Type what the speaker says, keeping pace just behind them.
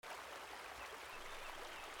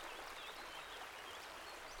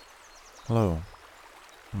Hello,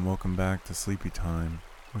 and welcome back to Sleepy Time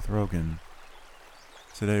with Rogan.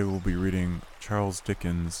 Today we'll be reading Charles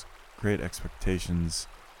Dickens' Great Expectations,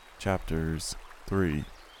 chapters 3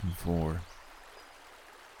 and 4.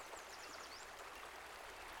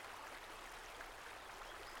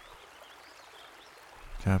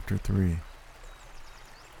 Chapter 3.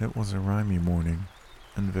 It was a rimy morning,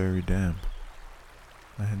 and very damp.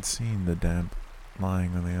 I had seen the damp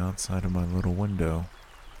lying on the outside of my little window,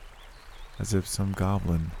 as if some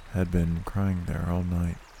goblin had been crying there all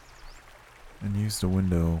night, and used the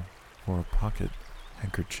window for a pocket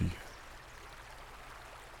handkerchief.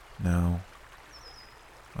 Now,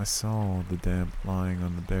 I saw the damp lying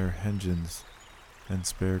on the bare hedges and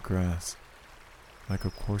spare grass, like a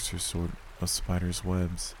coarser sort of spider's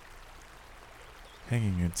webs,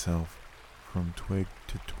 hanging itself from twig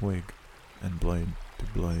to twig and blade to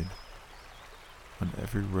blade. On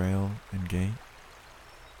every rail and gate,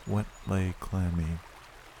 wet lay clammy,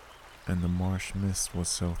 and the marsh mist was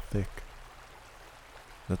so thick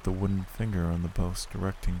that the wooden finger on the post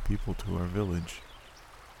directing people to our village,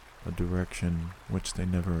 a direction which they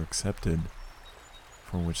never accepted,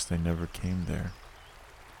 for which they never came there,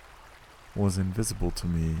 was invisible to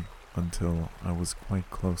me until I was quite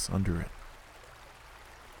close under it.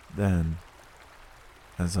 Then,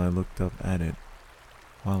 as I looked up at it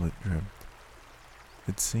while it dripped,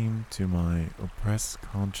 it seemed to my oppressed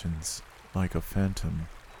conscience like a phantom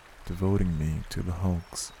devoting me to the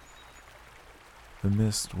hulks. The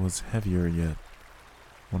mist was heavier yet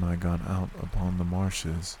when I got out upon the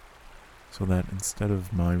marshes, so that instead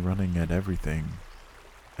of my running at everything,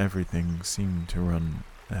 everything seemed to run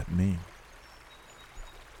at me.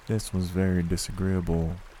 This was very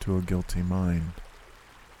disagreeable to a guilty mind.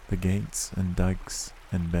 The gates and dikes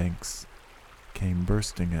and banks came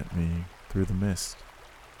bursting at me through the mist,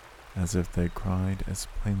 as if they cried as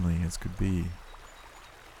plainly as could be,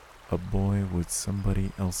 "A boy with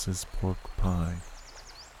somebody else's pork pie.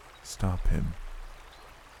 Stop him."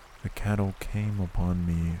 The cattle came upon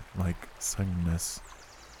me like Cygnus,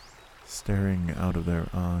 staring out of their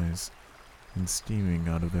eyes and steaming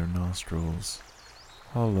out of their nostrils.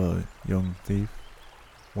 "Holla, young thief,"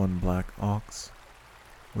 one black ox,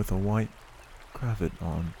 with a white cravat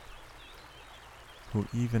on, who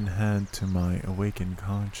even had to my awakened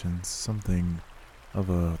conscience something of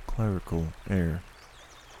a clerical air,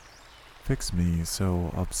 fixed me so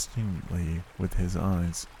obstinately with his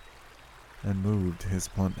eyes, and moved his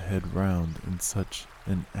blunt head round in such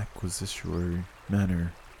an accusatory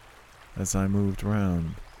manner as I moved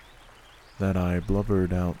round, that I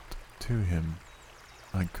blubbered out to him,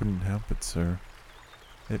 "I couldn't help it, sir.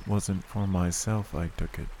 It wasn't for myself I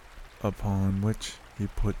took it." Upon which he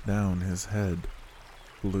put down his head,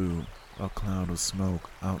 blew a cloud of smoke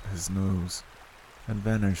out his nose, and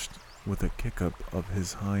vanished with a kick-up of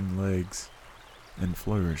his hind legs and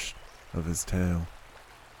flourish of his tail.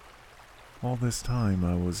 All this time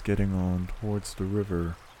I was getting on towards the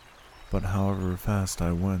river, but however fast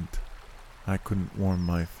I went, I couldn't warm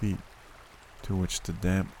my feet, to which the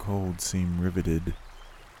damp cold seemed riveted,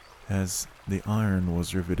 as the iron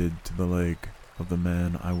was riveted to the leg of the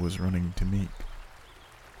man I was running to meet.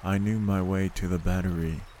 I knew my way to the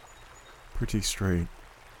Battery pretty straight,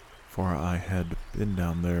 for I had been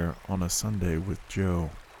down there on a Sunday with Joe,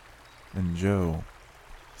 and Joe,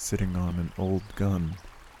 sitting on an old gun,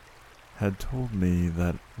 had told me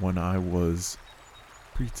that when I was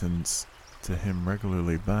pretence to him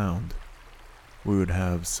regularly bound, we would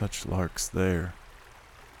have such larks there.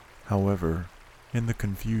 However, in the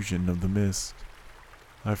confusion of the mist,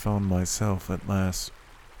 I found myself at last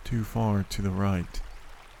too far to the right,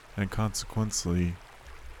 and consequently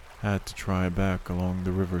had to try back along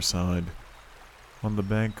the riverside, on the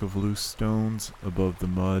bank of loose stones above the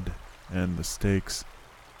mud and the stakes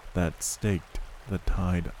that staked the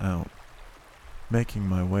tide out, making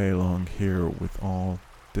my way along here with all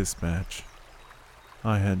dispatch.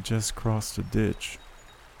 I had just crossed a ditch,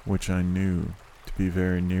 which I knew to be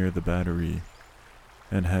very near the Battery,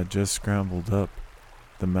 and had just scrambled up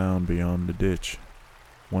the mound beyond the ditch,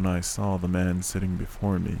 when I saw the man sitting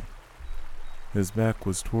before me. His back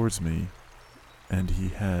was towards me, and he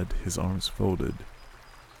had his arms folded,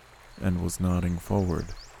 and was nodding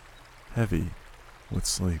forward, heavy with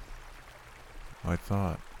sleep. I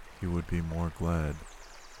thought he would be more glad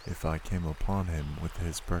if I came upon him with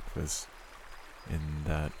his breakfast in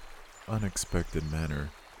that unexpected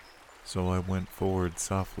manner, so I went forward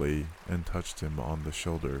softly and touched him on the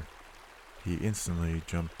shoulder. He instantly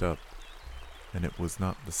jumped up, and it was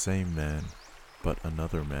not the same man, but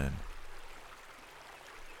another man.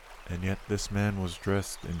 And yet this man was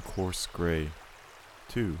dressed in coarse gray,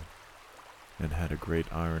 too, and had a great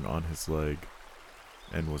iron on his leg,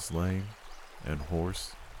 and was lame, and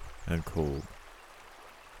hoarse, and cold.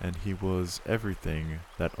 And he was everything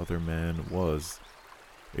that other man was,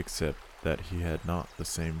 except that he had not the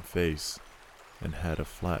same face, and had a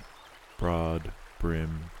flat, broad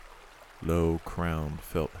brim, low-crowned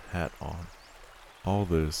felt hat on. All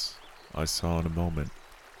this I saw in a moment,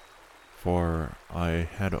 for I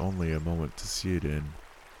had only a moment to see it in.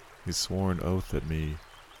 He swore an oath at me,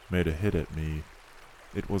 made a hit at me.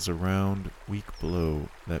 It was a round, weak blow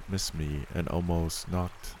that missed me and almost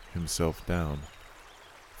knocked himself down,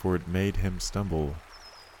 for it made him stumble,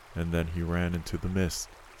 and then he ran into the mist,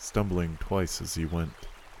 stumbling twice as he went,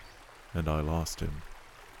 and I lost him.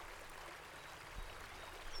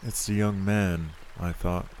 It's the young man, I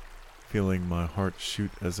thought, feeling my heart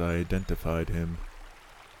shoot as I identified him.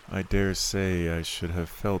 I dare say I should have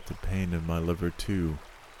felt the pain in my liver too,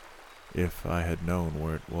 if I had known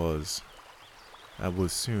where it was. I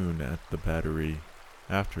was soon at the battery,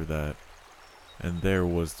 after that, and there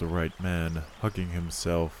was the right man hugging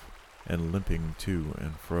himself and limping to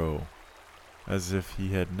and fro, as if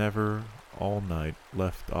he had never all night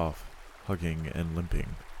left off hugging and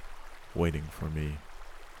limping, waiting for me.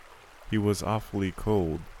 He was awfully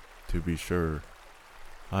cold, to be sure.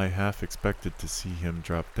 I half expected to see him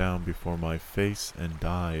drop down before my face and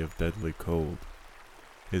die of deadly cold.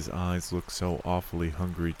 His eyes looked so awfully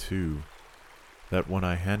hungry too, that when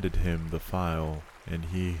I handed him the file and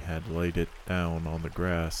he had laid it down on the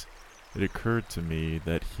grass, it occurred to me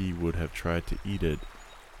that he would have tried to eat it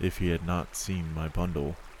if he had not seen my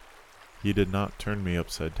bundle. He did not turn me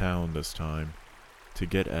upside down this time to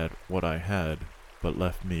get at what I had, but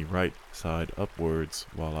left me right side upwards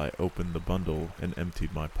while I opened the bundle and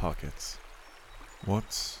emptied my pockets.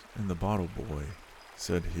 "What's in the bottle, boy?"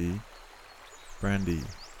 said he. "Brandy,"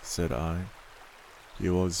 said I. He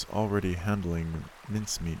was already handling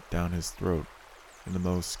mincemeat down his throat in the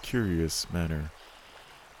most curious manner,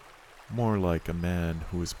 more like a man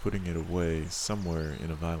who was putting it away somewhere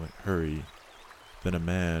in a violent hurry than a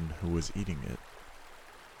man who was eating it.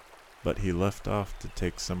 But he left off to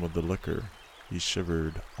take some of the liquor. He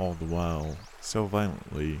shivered all the while so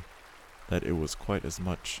violently that it was quite as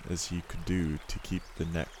much as he could do to keep the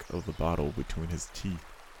neck of the bottle between his teeth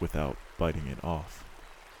without biting it off.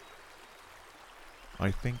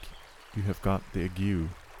 "I think you have got the ague,"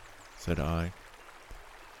 said I.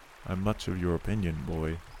 "I'm much of your opinion,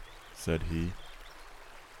 boy," said he.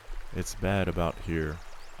 "It's bad about here,"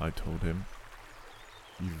 I told him.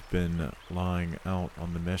 "You've been lying out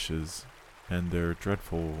on the meshes, and they're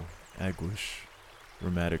dreadful aguish,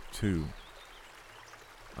 rheumatic too.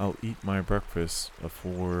 I'll eat my breakfast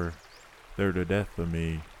afore they're to death of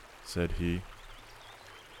me," said he.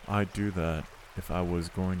 "I'd do that if I was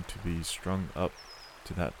going to be strung up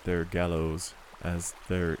to that there gallows as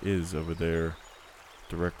there is over there,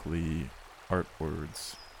 directly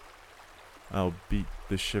artwards. I'll beat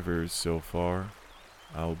the shivers so far,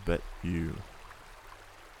 I'll bet you."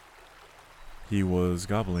 He was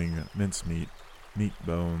gobbling mincemeat, meat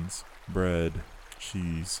bones, bread,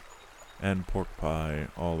 cheese, and pork pie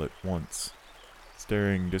all at once,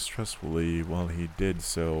 staring distrustfully while he did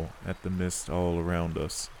so at the mist all around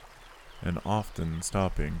us, and often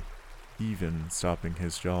stopping, even stopping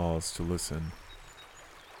his jaws to listen.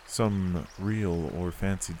 Some real or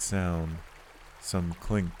fancied sound, some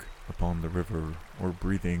clink upon the river or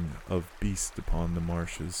breathing of beast upon the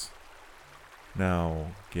marshes,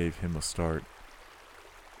 now gave him a start,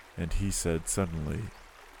 and he said suddenly,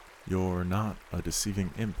 "You're not a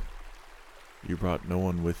deceiving imp? You brought no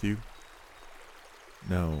one with you?"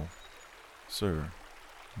 "No, sir,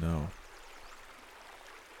 no."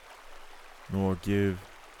 "Nor give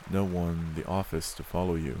no one the office to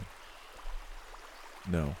follow you?"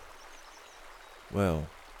 "No." "Well,"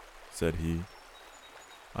 said he,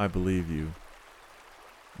 "I believe you.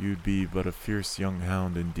 You'd be but a fierce young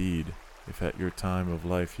hound indeed, if at your time of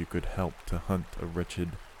life you could help to hunt a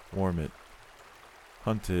wretched warmint,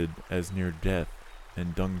 hunted as near death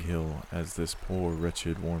and dunghill as this poor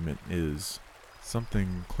wretched warmint is."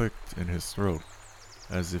 Something clicked in his throat,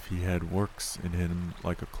 as if he had works in him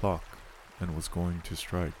like a clock, and was going to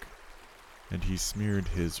strike, and he smeared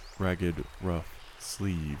his ragged rough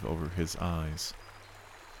sleeve over his eyes.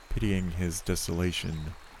 Pitying his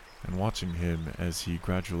desolation, and watching him as he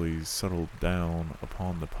gradually settled down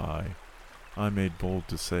upon the pie, I made bold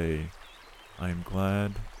to say, "I am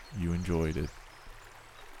glad you enjoyed it."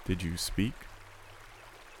 "Did you speak?"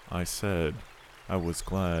 "I said I was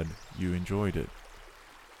glad you enjoyed it."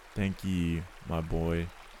 "Thank ye, my boy,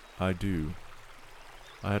 I do."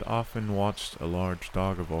 I had often watched a large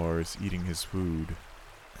dog of ours eating his food,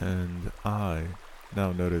 and I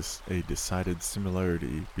now noticed a decided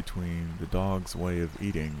similarity between the dog's way of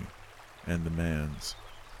eating and the man's.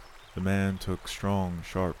 The man took strong,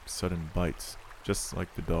 sharp, sudden bites, just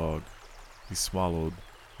like the dog. He swallowed,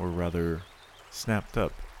 or rather, snapped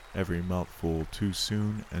up every mouthful too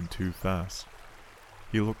soon and too fast.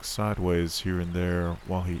 He looked sideways here and there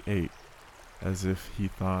while he ate, as if he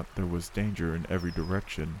thought there was danger in every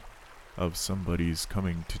direction of somebody's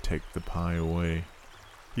coming to take the pie away.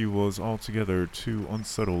 He was altogether too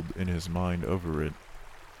unsettled in his mind over it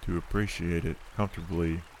to appreciate it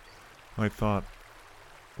comfortably, I thought,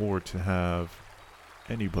 or to have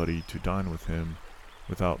anybody to dine with him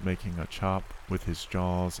without making a chop with his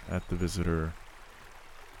jaws at the visitor.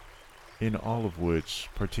 In all of which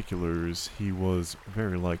particulars he was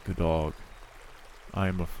very like the dog. "I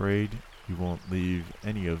am afraid you won't leave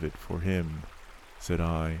any of it for him," said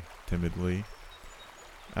I, timidly,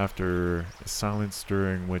 after a silence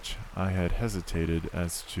during which I had hesitated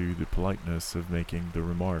as to the politeness of making the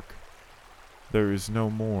remark. There is no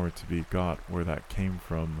more to be got where that came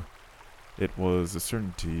from. It was the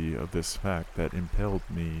certainty of this fact that impelled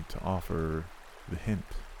me to offer the hint.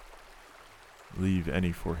 "Leave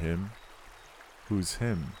any for him? Who's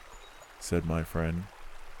him?" said my friend,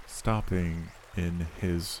 stopping in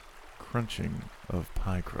his crunching of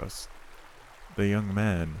pie crust. "The young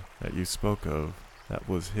man that you spoke of, that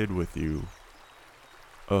was hid with you."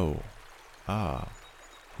 "Oh, ah,"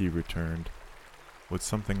 he returned, with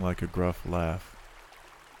something like a gruff laugh.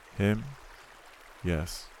 "Him?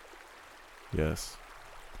 Yes, yes.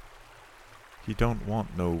 He don't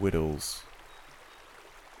want no wittles."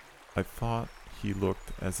 "I thought he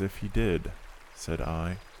looked as if he did," said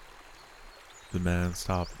I. The man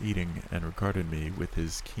stopped eating and regarded me with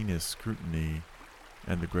his keenest scrutiny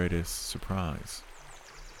and the greatest surprise.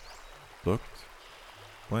 "Looked?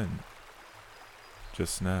 When?"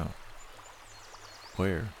 "Just now."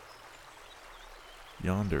 "Where?"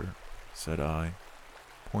 "Yonder," said I,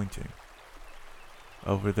 pointing.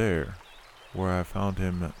 "Over there, where I found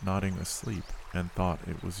him nodding asleep and thought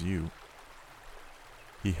it was you."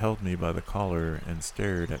 He held me by the collar and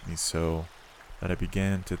stared at me so that I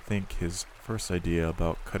began to think his first idea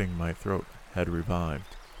about cutting my throat had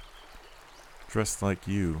revived. "Dressed like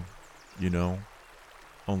you know,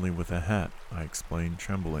 only with a hat," I explained,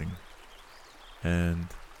 trembling. And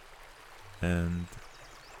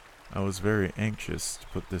I was very anxious to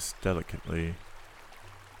put this delicately,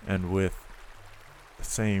 and with the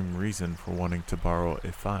same reason for wanting to borrow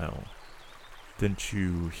a file. "Didn't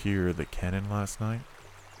you hear the cannon last night?"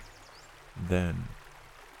 "Then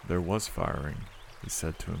there was firing," he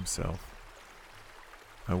said to himself.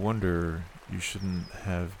 "I wonder you shouldn't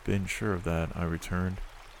have been sure of that," I returned.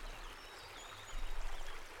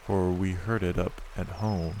 "For we heard it up at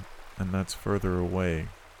home, and that's further away,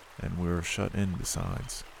 and we're shut in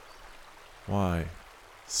besides." "Why,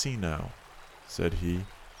 see now," said he.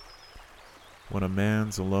 "When a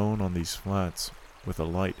man's alone on these flats, with a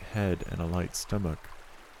light head and a light stomach,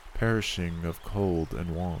 perishing of cold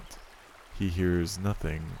and want, he hears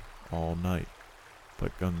nothing all night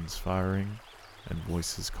but guns firing and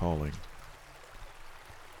voices calling.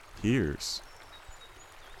 Hears!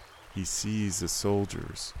 He sees the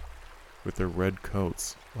soldiers, with their red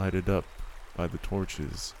coats lighted up by the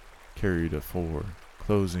torches carried afore,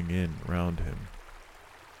 closing in round him.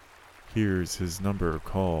 Hears his number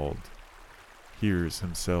called, hears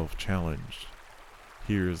himself challenged,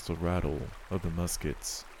 hears the rattle of the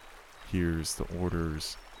muskets, hears the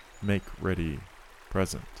orders, make ready,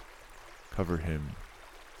 present, cover him,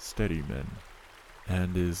 steady men,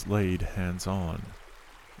 and is laid hands on,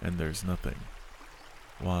 and there's nothing.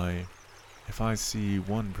 Why, if I see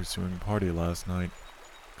one pursuing party last night,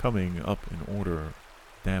 coming up in order,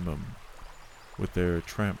 damn 'em, with their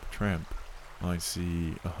tramp, I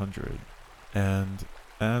see 100. And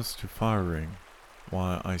as to firing,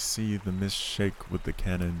 why, I see the mist shake with the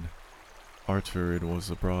cannon, arter it was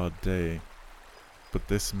a broad day. But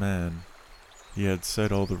this man, he had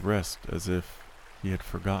said all the rest as if he had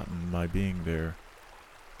forgotten my being there.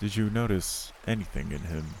 Did you notice anything in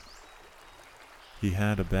him?" "He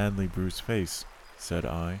had a badly bruised face," said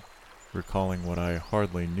I, recalling what I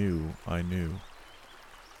hardly knew I knew.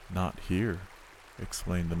 "Not here,"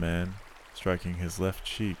 explained the man, striking his left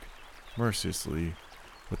cheek mercilessly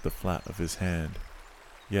with the flat of his hand.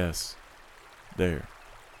 "Yes, there."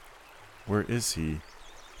 "Where is he?"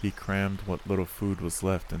 He crammed what little food was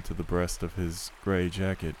left into the breast of his gray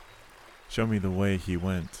jacket. "Show me the way he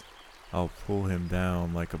went. I'll pull him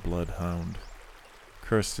down like a bloodhound.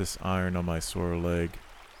 Curse this iron on my sore leg.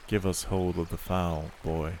 Give us hold of the fowl,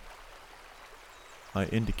 boy." I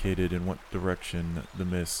indicated in what direction the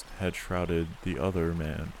mist had shrouded the other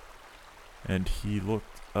man, and he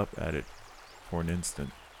looked up at it for an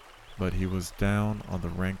instant. But he was down on the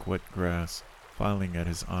rank wet grass, filing at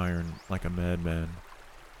his iron like a madman,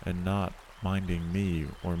 and not minding me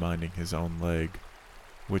or minding his own leg,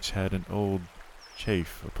 which had an old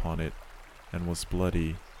chafe upon it and was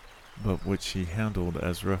bloody, but which he handled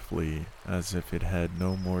as roughly as if it had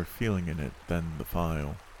no more feeling in it than the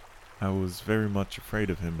file. I was very much afraid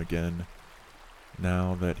of him again,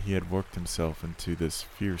 now that he had worked himself into this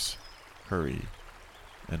fierce hurry,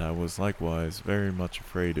 and I was likewise very much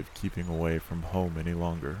afraid of keeping away from home any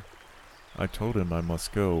longer. I told him I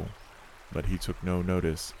must go, but he took no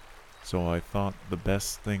notice, so I thought the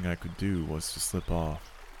best thing I could do was to slip off.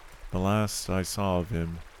 The last I saw of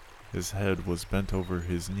him, his head was bent over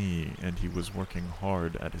his knee, and he was working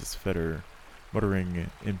hard at his fetter, muttering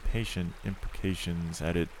impatient imprecations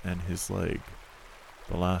at it and his leg.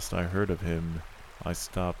 The last I heard of him, I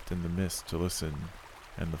stopped in the mist to listen,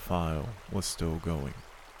 and the file was still going.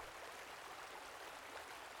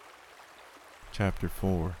 Chapter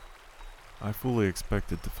 4. I fully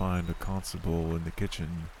expected to find a constable in the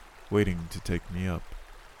kitchen, waiting to take me up.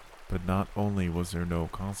 But not only was there no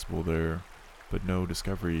constable there, but no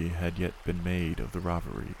discovery had yet been made of the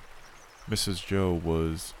robbery. Mrs. Joe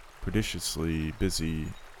was prodigiously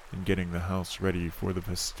busy in getting the house ready for the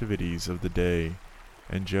festivities of the day,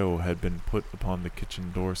 and Joe had been put upon the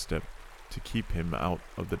kitchen doorstep to keep him out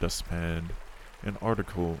of the dustpan, an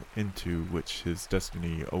article into which his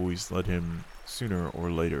destiny always led him sooner or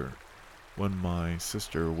later, when my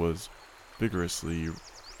sister was vigorously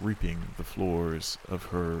reaping the floors of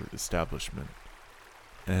her establishment.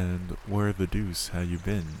 "And where the deuce have you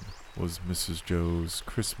been?" was Mrs. Joe's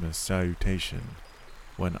Christmas salutation,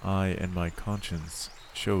 when I and my conscience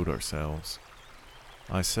showed ourselves.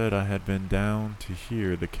 I said I had been down to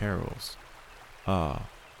hear the carols. "Ah,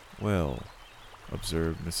 well,"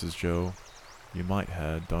 observed Mrs. Joe, "you might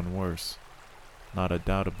have done worse. Not a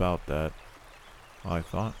doubt about that," I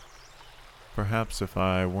thought. "Perhaps if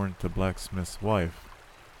I weren't a blacksmith's wife,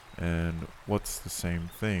 and what's the same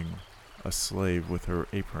thing, a slave with her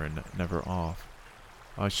apron never off,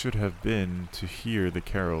 I should have been to hear the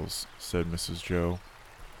carols," said Mrs. Joe.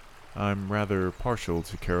 "I'm rather partial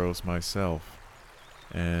to carols myself,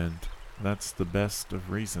 and that's the best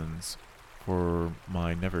of reasons for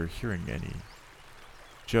my never hearing any."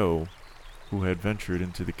 Joe, who had ventured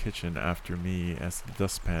into the kitchen after me as the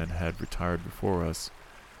dustpan had retired before us,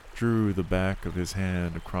 drew the back of his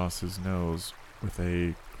hand across his nose with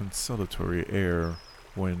a conciliatory air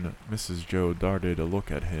when Mrs. Joe darted a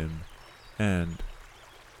look at him, and,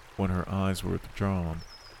 when her eyes were withdrawn,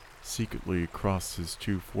 secretly crossed his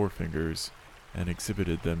two forefingers and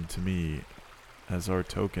exhibited them to me as our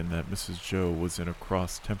token that Mrs. Joe was in a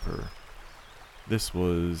cross temper. This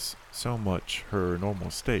was so much her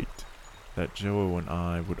normal state that Joe and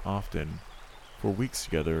I would often, for weeks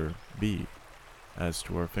together, be, as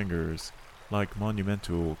to our fingers, like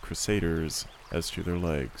monumental crusaders as to their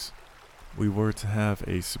legs. We were to have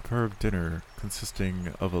a superb dinner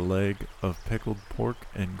consisting of a leg of pickled pork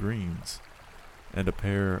and greens, and a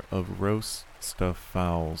pair of roast stuffed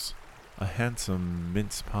fowls. A handsome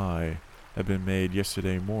mince pie had been made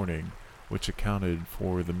yesterday morning, which accounted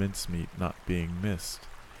for the mincemeat not being missed,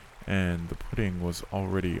 and the pudding was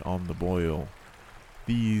already on the boil.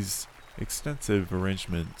 These extensive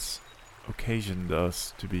arrangements occasioned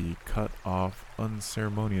us to be cut off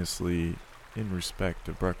unceremoniously in respect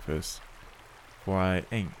of breakfast. "For I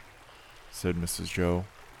ain't," said Mrs. Joe,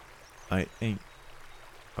 "I ain't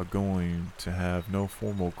a-going to have no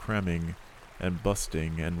formal cramming and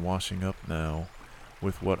busting and washing up now,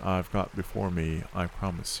 with what I've got before me, I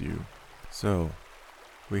promise you." So,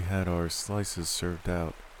 we had our slices served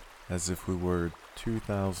out, as if we were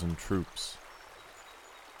 2,000 troops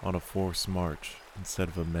on a forced march instead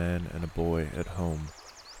of a man and a boy at home,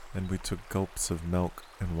 and we took gulps of milk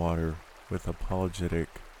and water with apologetic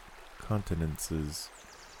countenances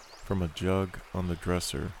from a jug on the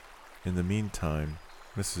dresser. In the meantime,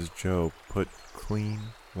 Mrs. Joe put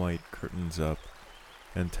clean white curtains up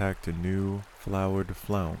and tacked a new flowered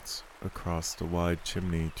flounce across the wide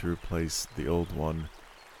chimney to replace the old one,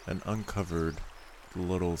 and uncovered the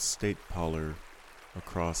little state parlor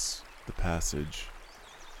across the passage,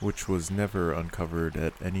 which was never uncovered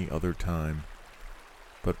at any other time,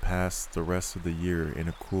 but passed the rest of the year in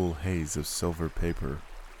a cool haze of silver paper,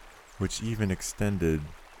 which even extended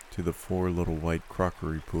to the 4 little white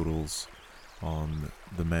crockery poodles on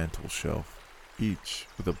the mantel shelf, each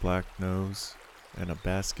with a black nose and a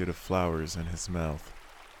basket of flowers in his mouth,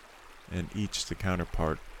 and each the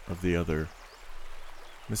counterpart of the other.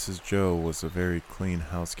 Mrs. Joe was a very clean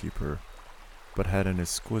housekeeper, but had an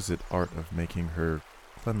exquisite art of making her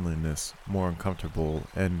cleanliness more uncomfortable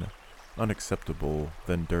and unacceptable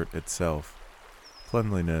than dirt itself.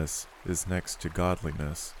 Cleanliness is next to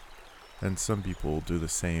godliness, and some people do the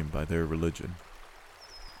same by their religion.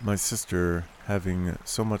 My sister, having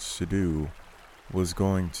so much to do, was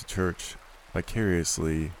going to church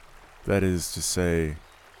vicariously, that is to say,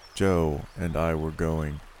 Joe and I were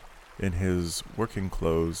going. In his working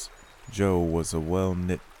clothes, Joe was a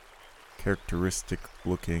well-knit,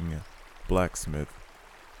 characteristic-looking blacksmith.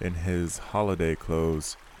 In his holiday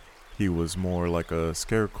clothes, he was more like a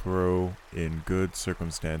scarecrow in good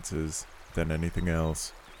circumstances than anything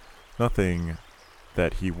else. Nothing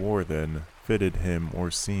that he wore then fitted him or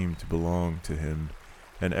seemed to belong to him,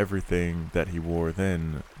 and everything that he wore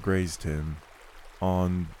then grazed him.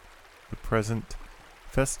 On the present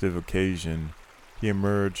festive occasion, he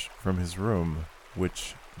emerged from his room,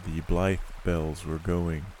 which the blithe bells were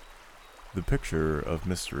going, the picture of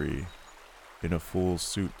mystery, in a full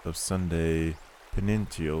suit of Sunday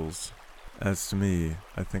penitentials. As to me,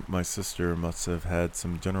 I think my sister must have had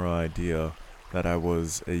some general idea that I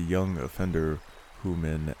was a young offender whom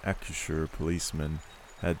an accusher policeman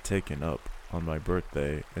had taken up on my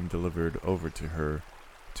birthday and delivered over to her,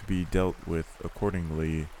 to be dealt with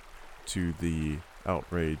accordingly to the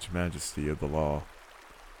outraged majesty of the law.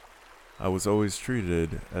 I was always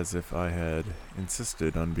treated as if I had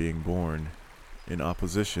insisted on being born, in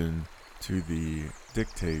opposition to the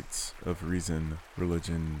dictates of reason,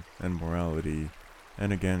 religion, and morality,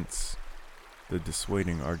 and against the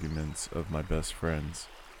dissuading arguments of my best friends.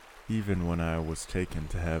 Even when I was taken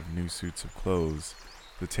to have new suits of clothes,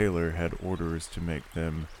 the tailor had orders to make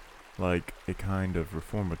them like a kind of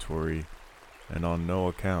reformatory, and on no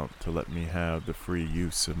account to let me have the free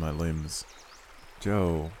use of my limbs.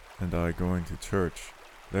 Joe and I going to church,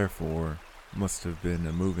 therefore, must have been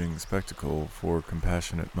a moving spectacle for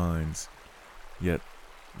compassionate minds. Yet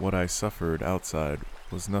what I suffered outside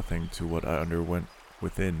was nothing to what I underwent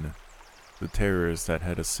within. The terrors that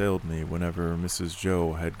had assailed me whenever Mrs.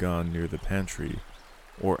 Joe had gone near the pantry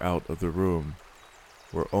or out of the room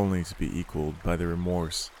were only to be equaled by the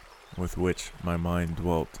remorse with which my mind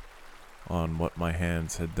dwelt on what my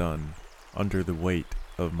hands had done under the weight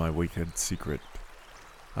of my wicked secret.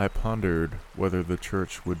 I pondered whether the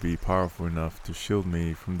church would be powerful enough to shield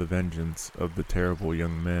me from the vengeance of the terrible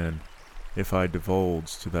young man if I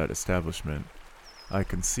divulged to that establishment. I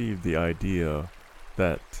conceived the idea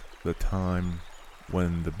that the time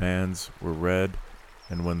when the banns were read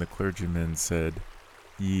and when the clergyman said,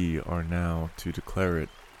 "Ye are now to declare it,"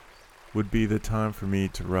 would be the time for me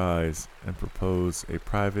to rise and propose a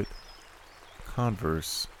private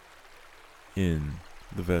converse in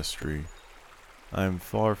the vestry. I am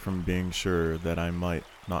far from being sure that I might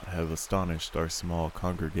not have astonished our small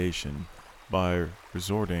congregation by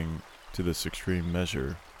resorting to this extreme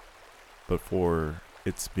measure, but for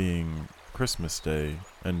its being Christmas Day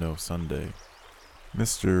and no Sunday.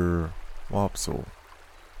 Mr. Wopsle,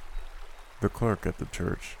 the clerk at the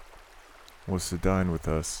church, was to dine with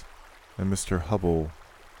us, and Mr. Hubble,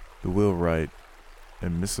 the wheelwright,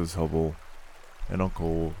 and Mrs. Hubble, and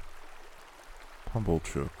Uncle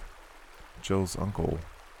Pumblechook, Joe's uncle,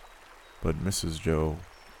 but Mrs. Joe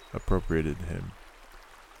appropriated him,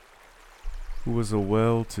 who was a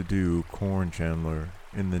well-to-do corn chandler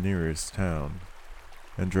in the nearest town,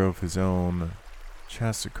 and drove his own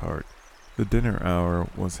chassis cart. The dinner hour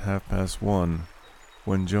was 1:30.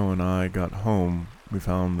 When Joe and I got home, we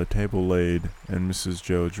found the table laid and Mrs.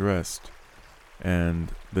 Joe dressed,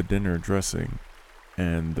 and the dinner dressing,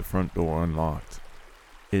 and the front door unlocked.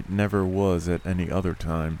 It never was at any other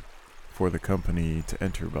time for the company to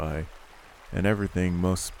enter by, and everything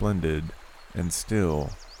most splendid, and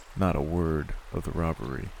still not a word of the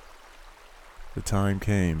robbery. The time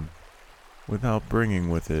came, without bringing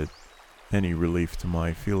with it any relief to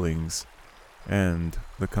my feelings, and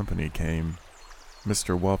the company came.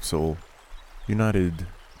 Mr. Wopsle, united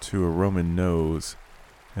to a Roman nose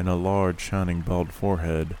and a large shining bald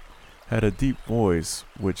forehead, had a deep voice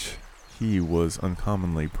which he was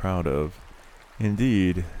uncommonly proud of.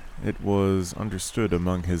 Indeed, it was understood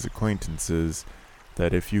among his acquaintances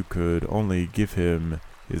that if you could only give him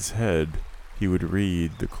his head, he would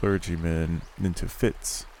read the clergyman into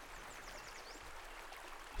fits.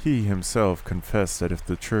 He himself confessed that if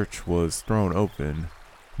the church was thrown open,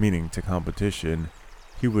 meaning to competition,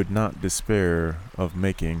 he would not despair of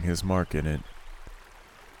making his mark in it.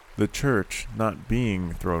 The church not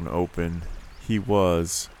being thrown open, he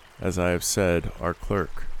was, as I have said, our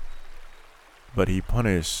clerk. But he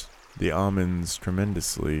punished the almonds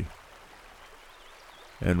tremendously.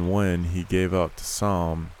 and when he gave out the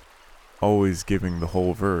psalm, always giving the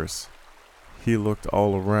whole verse, he looked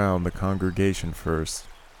all around the congregation first,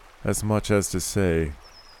 as much as to say,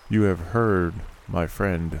 "You have heard, my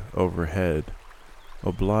friend overhead.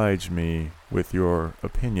 Oblige me with your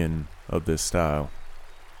opinion of this style."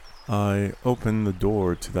 I opened the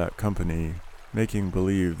door to that company, making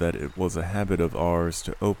believe that it was a habit of ours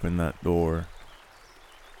to open that door,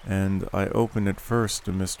 and I opened it first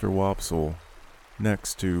to Mr. Wopsle,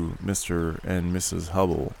 next to Mr. and Mrs.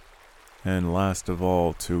 Hubble, and last of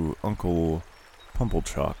all to Uncle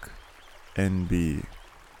Pumblechook, N.B.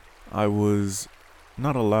 I was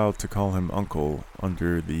not allowed to call him uncle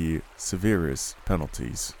under the severest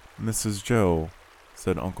penalties. "Mrs. Joe,"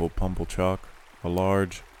 said Uncle Pumblechook, a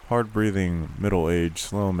large, hard-breathing, middle-aged,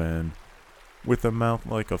 slow man, with a mouth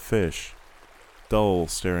like a fish, dull,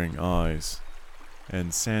 staring eyes,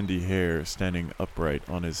 and sandy hair standing upright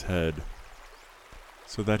on his head,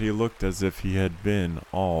 so that he looked as if he had been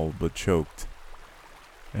all but choked,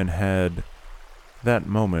 and had that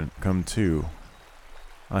moment come to.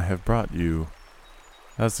 "I have brought you,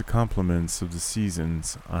 as the compliments of the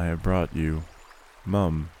seasons, I have brought you,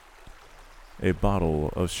 mum, a bottle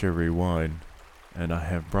of sherry wine, and I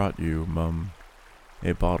have brought you, mum,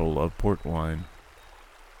 a bottle of port wine."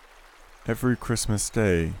 Every Christmas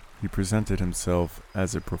Day he presented himself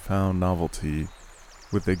as a profound novelty,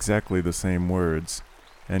 with exactly the same words,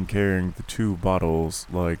 and carrying the 2 bottles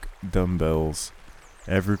like dumbbells.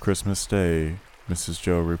 "Every Christmas Day," Mrs.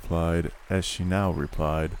 Joe replied, as she now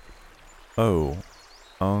replied, "Oh,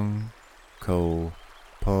 Uncle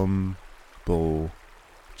Pumblechook,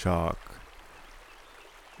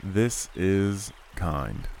 this is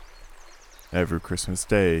kind." "Every Christmas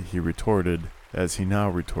Day," he retorted, as he now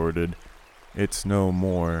retorted, "it's no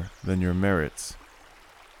more than your merits.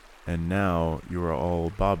 And now you are all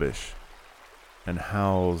bobbish. And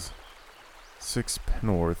how's 6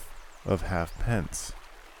 penn'orth of halfpence?"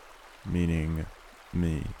 Meaning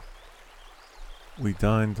me. We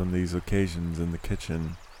dined on these occasions in the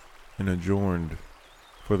kitchen, and adjourned,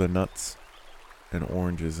 for the nuts and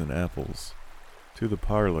oranges and apples, to the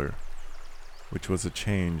parlor, which was a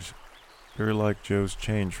change, very like Joe's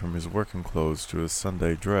change from his working clothes to his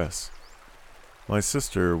Sunday dress. My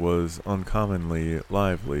sister was uncommonly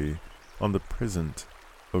lively on the present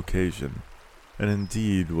occasion, and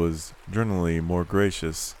indeed was generally more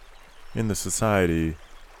gracious in the society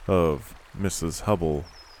of Mrs. Hubble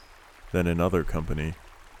than in other company.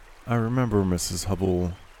 I remember Mrs.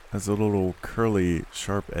 Hubble as a little curly,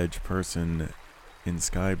 sharp-edged person in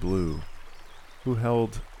sky blue, who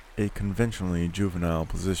held a conventionally juvenile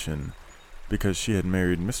position because she had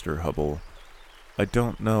married Mr. Hubble. I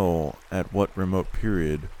don't know at what remote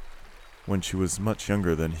period, when she was much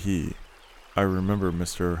younger than he. I remember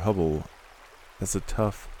Mr. Hubble as a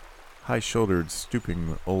tough, high-shouldered,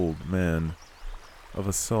 stooping old man of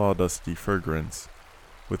a sawdusty fragrance,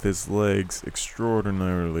 with his legs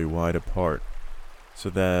extraordinarily wide apart, so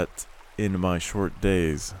that in my short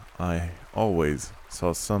days I always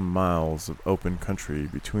saw some miles of open country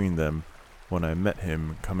between them when I met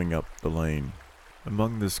him coming up the lane.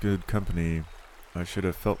 Among this good company I should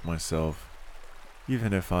have felt myself,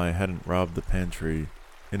 even if I hadn't robbed the pantry,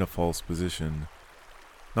 in a false position,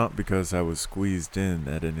 not because I was squeezed in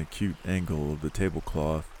at an acute angle of the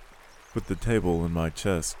tablecloth, with the table in my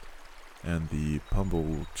chest, and the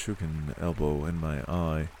Pumblechook elbow in my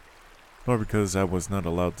eye, nor because I was not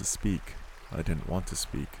allowed to speak, I didn't want to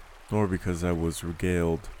speak, nor because I was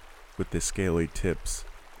regaled with the scaly tips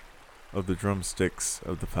of the drumsticks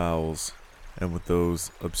of the fowls, and with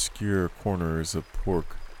those obscure corners of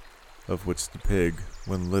pork of which the pig,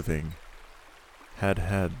 when living, had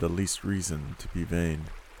had the least reason to be vain.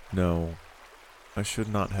 No, I should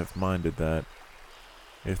not have minded that,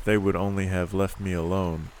 if they would only have left me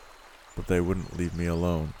alone, but they wouldn't leave me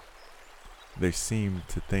alone. They seemed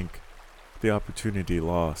to think the opportunity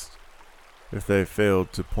lost, if they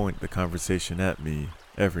failed to point the conversation at me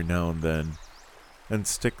every now and then, and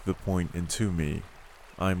stick the point into me.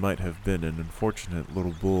 I might have been an unfortunate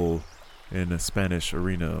little bull in a Spanish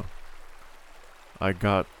arena. I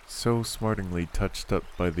got so smartingly touched up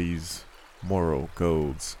by these moral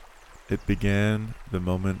goads. It began the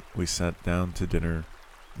moment we sat down to dinner.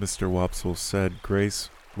 Mr. Wopsle said grace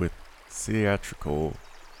with theatrical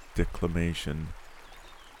declamation,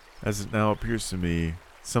 as it now appears to me,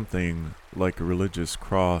 something like a religious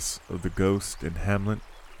cross of the ghost in Hamlet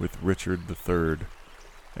with Richard III,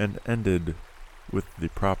 and ended with the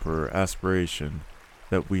proper aspiration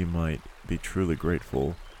that we might be truly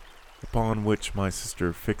grateful, upon which my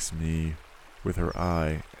sister fixed me with her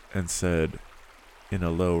eye and said, in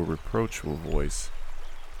a low, reproachful voice,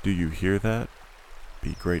 Do you hear that?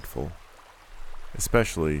 Be grateful.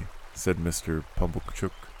 Especially, said Mr.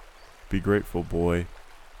 Pumblechook, be grateful, boy,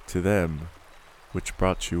 to them which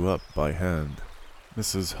brought you up by hand.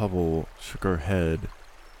 Mrs. Hubble shook her head,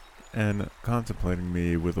 and contemplating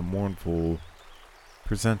me with a mournful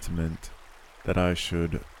presentiment that I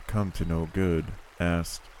should come to no good,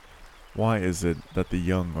 asked, why is it that the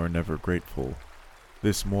young are never grateful?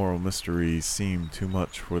 This moral mystery seemed too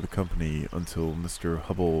much for the company until Mr.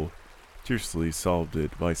 Hubble tersely solved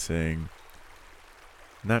it by saying,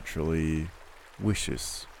 naturally,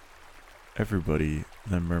 wishes. Everybody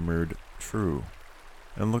then murmured, true,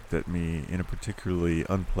 and looked at me in a particularly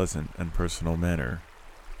unpleasant and personal manner.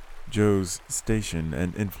 Joe's station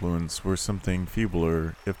and influence were something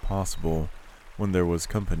feebler, if possible, when there was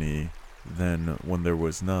company, than when there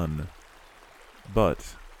was none.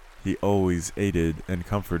 But he always aided and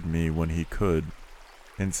comforted me when he could,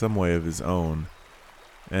 in some way of his own,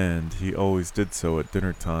 and he always did so at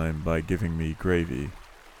dinner time by giving me gravy,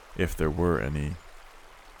 if there were any.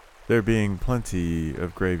 There being plenty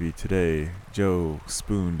of gravy today, Joe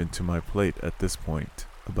spooned into my plate at this point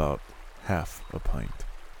about half a pint.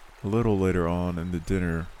 A little later on in the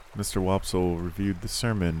dinner, Mr. Wopsle reviewed the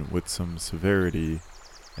sermon with some severity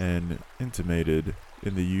and intimated,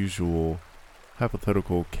 in the usual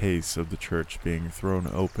hypothetical case of the church being thrown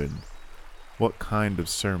open, what kind of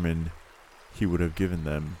sermon he would have given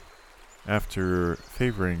them. After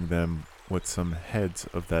favoring them with some heads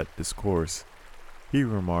of that discourse, he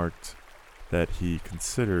remarked that he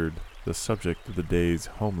considered the subject of the day's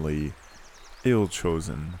homily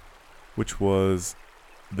ill-chosen, which was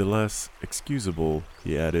the less excusable,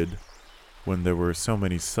 he added, when there were so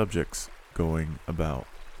many subjects going about.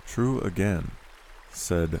 True again,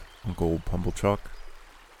 said Uncle Pumblechook.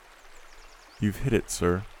 You've hit it,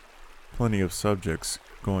 sir. Plenty of subjects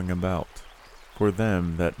going about, for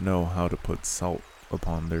them that know how to put salt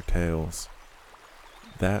upon their tails.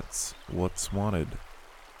 That's what's wanted.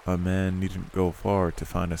 A man needn't go far to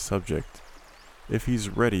find a subject, if he's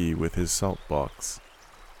ready with his salt box,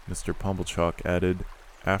 Mr. Pumblechook added,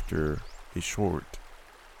 after a short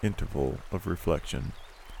interval of reflection.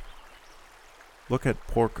 Look at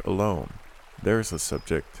pork alone. There's a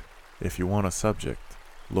subject. If you want a subject,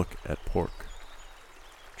 look at pork.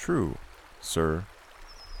 True, sir.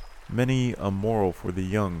 Many a moral for the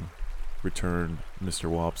young, returned Mr.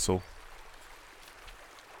 Wopsle.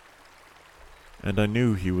 And I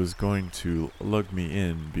knew he was going to lug me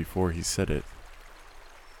in before he said it.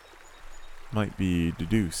 Might be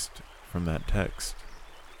deduced from that text.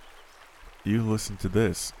 You listen to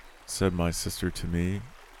this, said my sister to me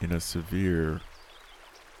in a severe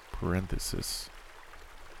parenthesis.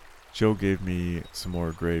 Joe gave me some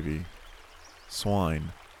more gravy.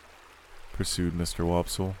 Swine, pursued Mr.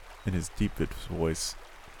 Wopsle in his deepest voice,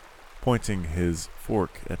 pointing his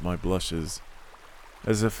fork at my blushes,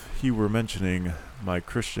 as if he were mentioning my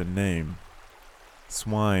Christian name.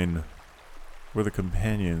 Swine were the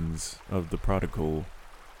companions of the prodigal.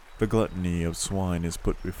 The gluttony of swine is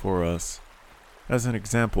put before us as an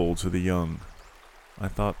example to the young. I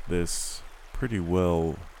thought this pretty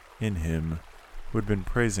well in him, who had been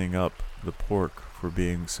praising up the pork for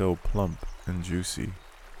being so plump and juicy.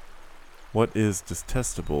 What is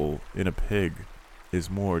detestable in a pig is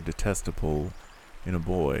more detestable in a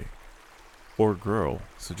boy. Or girl,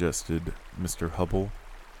 suggested Mr. Hubble.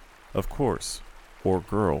 Of course, or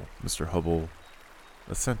girl, Mr. Hubble,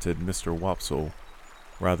 assented Mr. Wopsle,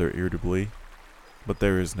 rather irritably, but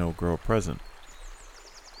there is no girl present.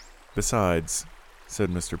 Besides, said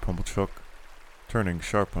Mr. Pumblechook, turning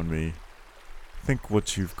sharp on me, think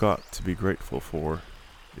what you've got to be grateful for.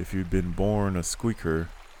 If you'd been born a squeaker,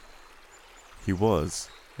 he was,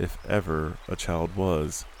 if ever a child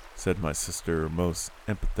was, said my sister most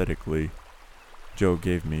empathetically. Joe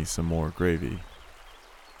gave me some more gravy.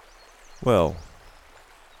 Well,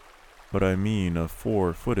 but I mean a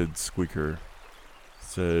 4-footed squeaker,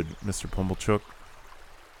 said Mr. Pumblechook.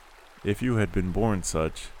 If you had been born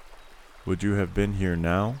such, would you have been here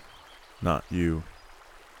now? Not you.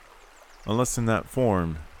 Unless in that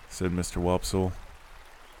form, said Mr. Wopsle,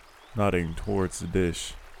 nodding towards the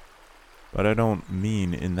dish. But I don't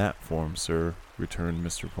mean in that form, sir, returned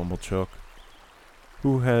Mr. Pumblechook,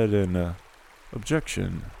 who had an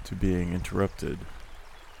objection to being interrupted.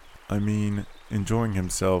 I mean enjoying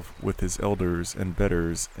himself with his elders and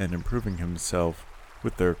betters and improving himself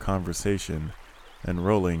with their conversation and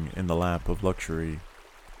rolling in the lap of luxury.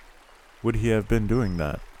 Would he have been doing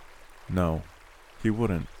that? No, he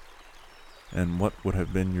wouldn't. And what would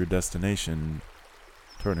have been your destination?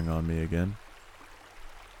 Turning on me again.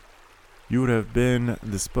 You would have been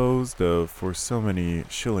disposed of for so many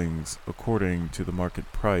shillings according to the market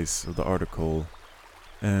price of the article,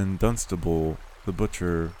 and Dunstable, the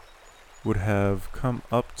butcher, would have come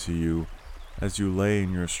up to you as you lay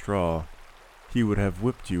in your straw. He would have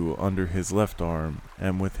whipped you under his left arm,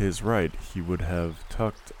 and with his right he would have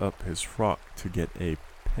tucked up his frock to get a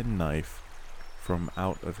penknife from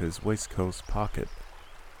out of his waistcoat pocket,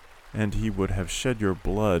 and he would have shed your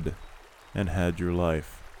blood and had your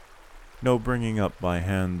life. No bringing up by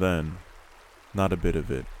hand then, not a bit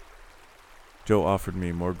of it. Joe offered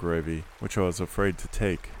me more gravy, which I was afraid to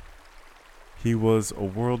take. He was a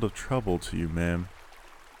world of trouble to you, ma'am,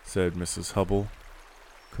 said Mrs. Hubble,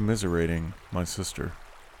 commiserating my sister.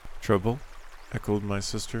 Trouble? Echoed my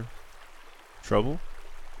sister. Trouble?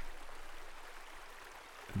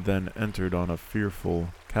 Then entered on a fearful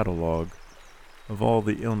catalogue of all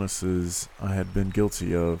the illnesses I had been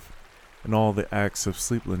guilty of, and all the acts of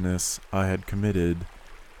sleeplessness I had committed,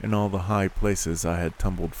 and all the high places I had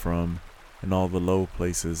tumbled from, and all the low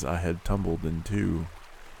places I had tumbled into,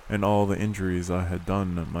 and all the injuries I had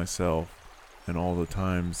done myself, and all the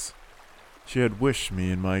times she had wished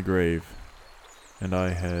me in my grave, and I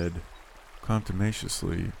had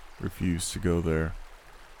contumaciously refused to go there.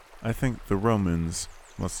 I think the Romans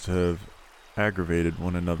must have aggravated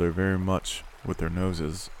one another very much with their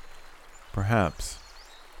noses. Perhaps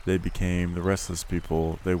they became the restless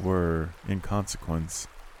people they were in consequence.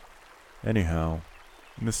 Anyhow,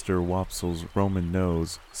 Mr. Wopsle's Roman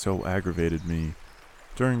nose so aggravated me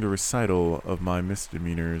during the recital of my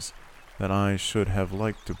misdemeanors that I should have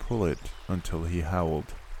liked to pull it until he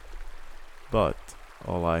howled. But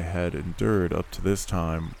all I had endured up to this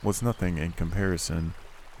time was nothing in comparison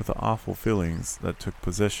with the awful feelings that took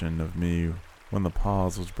possession of me when the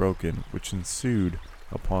pause was broken which ensued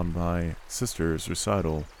upon my sister's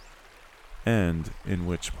recital, and in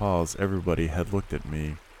which pause everybody had looked at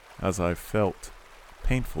me, as I felt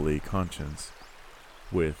painfully conscious,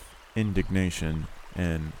 with indignation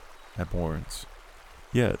and abhorrence.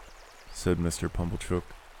 Yet, said Mr. Pumblechook,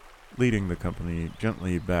 leading the company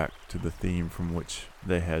gently back to the theme from which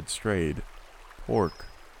they had strayed, pork,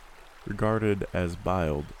 regarded as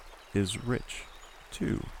biled, is rich,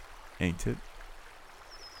 too, ain't it?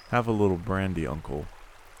 Have a little brandy, uncle,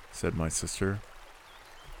 said my sister.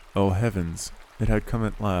 Oh heavens, it had come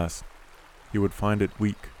at last. He would find it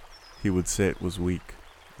weak. He would say it was weak,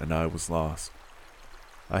 and I was lost.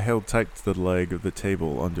 I held tight to the leg of the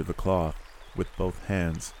table under the cloth with both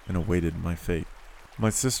hands and awaited my fate. My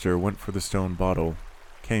sister went for the stone bottle,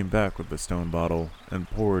 came back with the stone bottle, and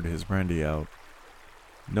poured his brandy out,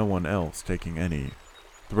 no one else taking any.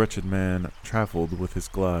 The wretched man trifled with his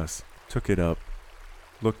glass, took it up,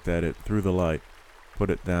 looked at it through the light, put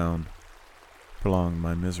it down, prolonged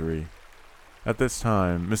my misery. At this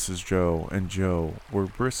time Mrs. Joe and Joe were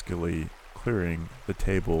briskly clearing the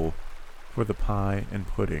table for the pie and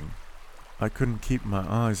pudding. I couldn't keep my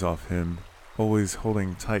eyes off him, always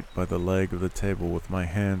holding tight by the leg of the table with my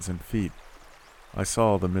hands and feet. I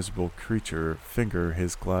saw the miserable creature finger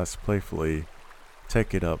his glass playfully,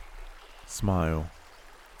 take it up, smile,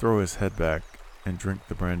 throw his head back, and drink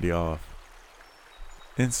the brandy off.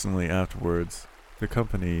 Instantly afterwards, the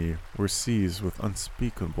company were seized with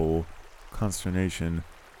unspeakable consternation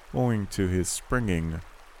owing to his springing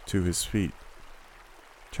to his feet,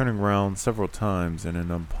 turning round several times in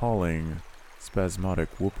an appalling, spasmodic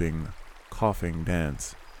whooping, coughing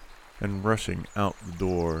dance, and rushing out the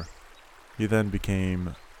door. He then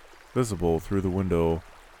became visible through the window,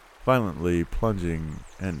 violently plunging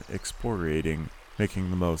and excoriating,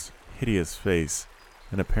 making the most hideous face,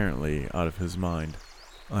 and apparently out of his mind.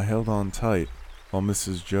 I held on tight, while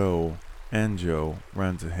Mrs. Joe and Joe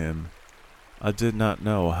ran to him. I did not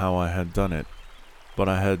know how I had done it, but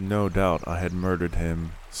I had no doubt I had murdered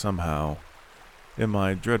him somehow. In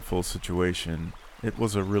my dreadful situation, it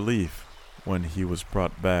was a relief when he was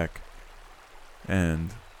brought back,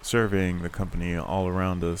 and, surveying the company all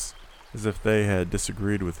around us as if they had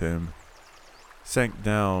disagreed with him, sank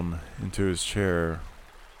down into his chair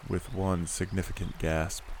with one significant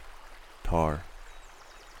gasp. Tar.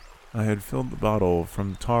 I had filled the bottle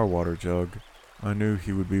from the tar water jug. I knew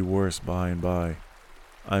he would be worse by and by.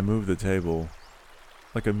 I moved the table,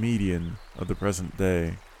 like a median of the present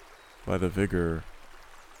day, by the vigor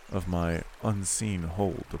of my unseen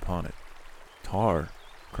hold upon it. Tar,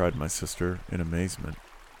 cried my sister in amazement.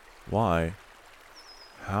 Why,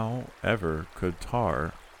 how ever could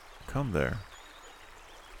tar come there?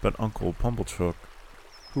 But Uncle Pumblechook,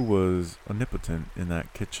 who was omnipotent in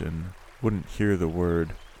that kitchen, wouldn't hear the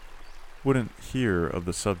word, wouldn't hear of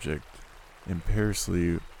the subject,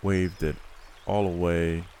 imperiously waved it all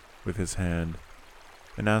away with his hand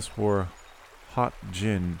and asked for hot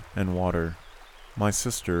gin and water. My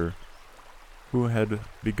sister, who had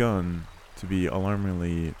begun to be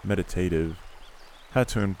alarmingly meditative, had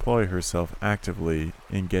to employ herself actively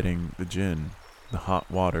in getting the gin, the hot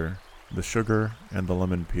water, the sugar, and the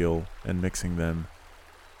lemon peel, and mixing them.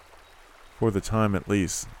 For the time at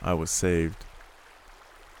least, I was saved.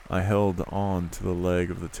 I held on to the leg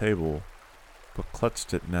of the table, but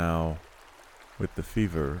clutched it now with the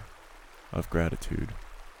fever of gratitude.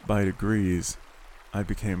 By degrees, I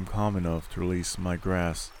became calm enough to release my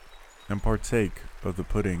grasp and partake of the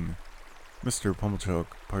pudding. Mr. Pumblechook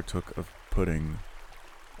partook of pudding.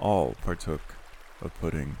 All partook of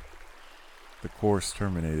pudding. The course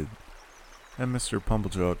terminated, and Mr.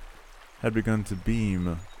 Pumblechook had begun to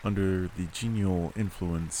beam under the genial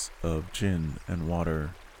influence of gin and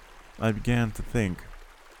water. I began to think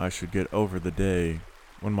I should get over the day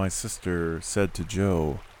when my sister said to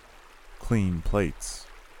Joe, "Clean plates,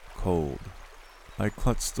 cold." I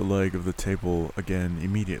clutched the leg of the table again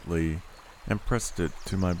immediately and pressed it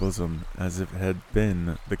to my bosom as if it had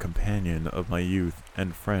been the companion of my youth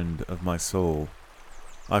and friend of my soul.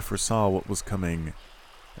 I foresaw what was coming,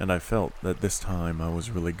 and I felt that this time I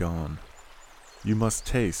was really gone. "You must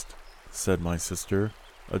taste," said my sister,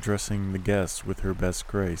 addressing the guest with her best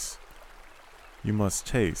grace. "You must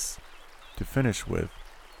taste, to finish with,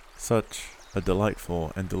 such a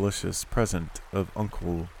delightful and delicious present of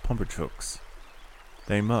Uncle Pumblechook's.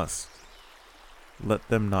 They must. Let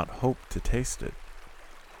them not hope to taste it."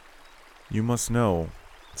 "You must know,"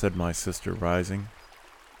 said my sister, rising.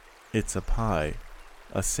 "It's a pie,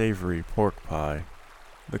 a savory pork pie."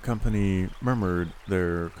 The company murmured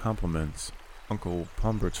their compliments. Uncle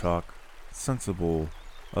Pumblechook, sensible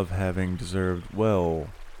of having deserved well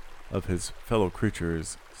of his fellow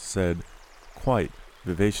creatures, said quite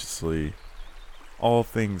vivaciously, "All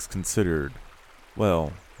things considered,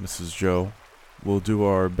 well, Mrs. Joe, we'll do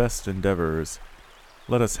our best endeavors.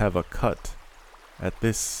 Let us have a cut at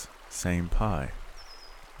this same pie."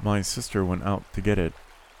 My sister went out to get it.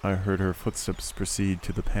 I heard her footsteps proceed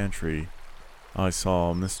to the pantry. I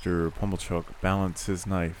saw Mr. Pumblechook balance his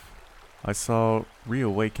knife. I saw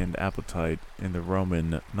reawakened appetite in the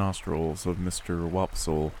Roman nostrils of Mr.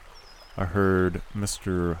 Wopsle. I heard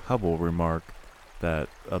Mr. Hubble remark that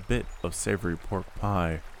a bit of savory pork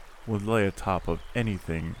pie would lay atop of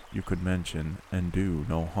anything you could mention and do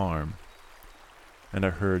no harm. And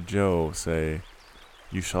I heard Joe say,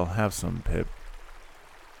 "You shall have some, Pip."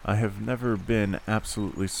 I have never been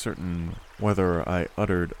absolutely certain whether I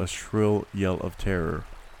uttered a shrill yell of terror,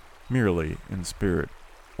 merely in spirit,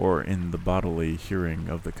 or in the bodily hearing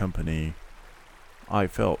of the company. I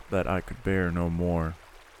felt that I could bear no more,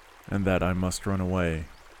 and that I must run away.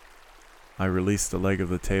 I released the leg of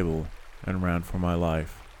the table and ran for my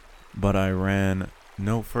life. But I ran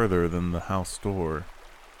no further than the house door,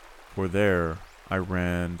 for there I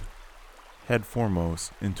ran head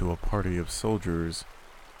foremost into a party of soldiers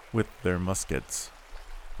with their muskets,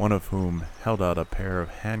 one of whom held out a pair of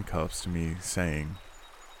handcuffs to me, saying,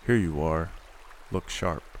 "Here you are. Look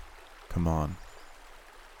sharp. Come on."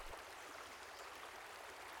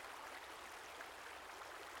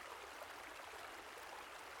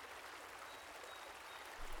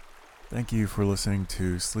 Thank you for listening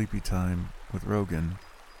to Sleepy Time with Rogan.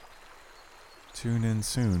 Tune in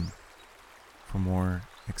soon for more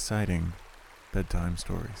exciting bedtime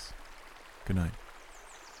stories. Good night,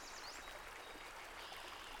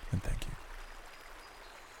 and thank you.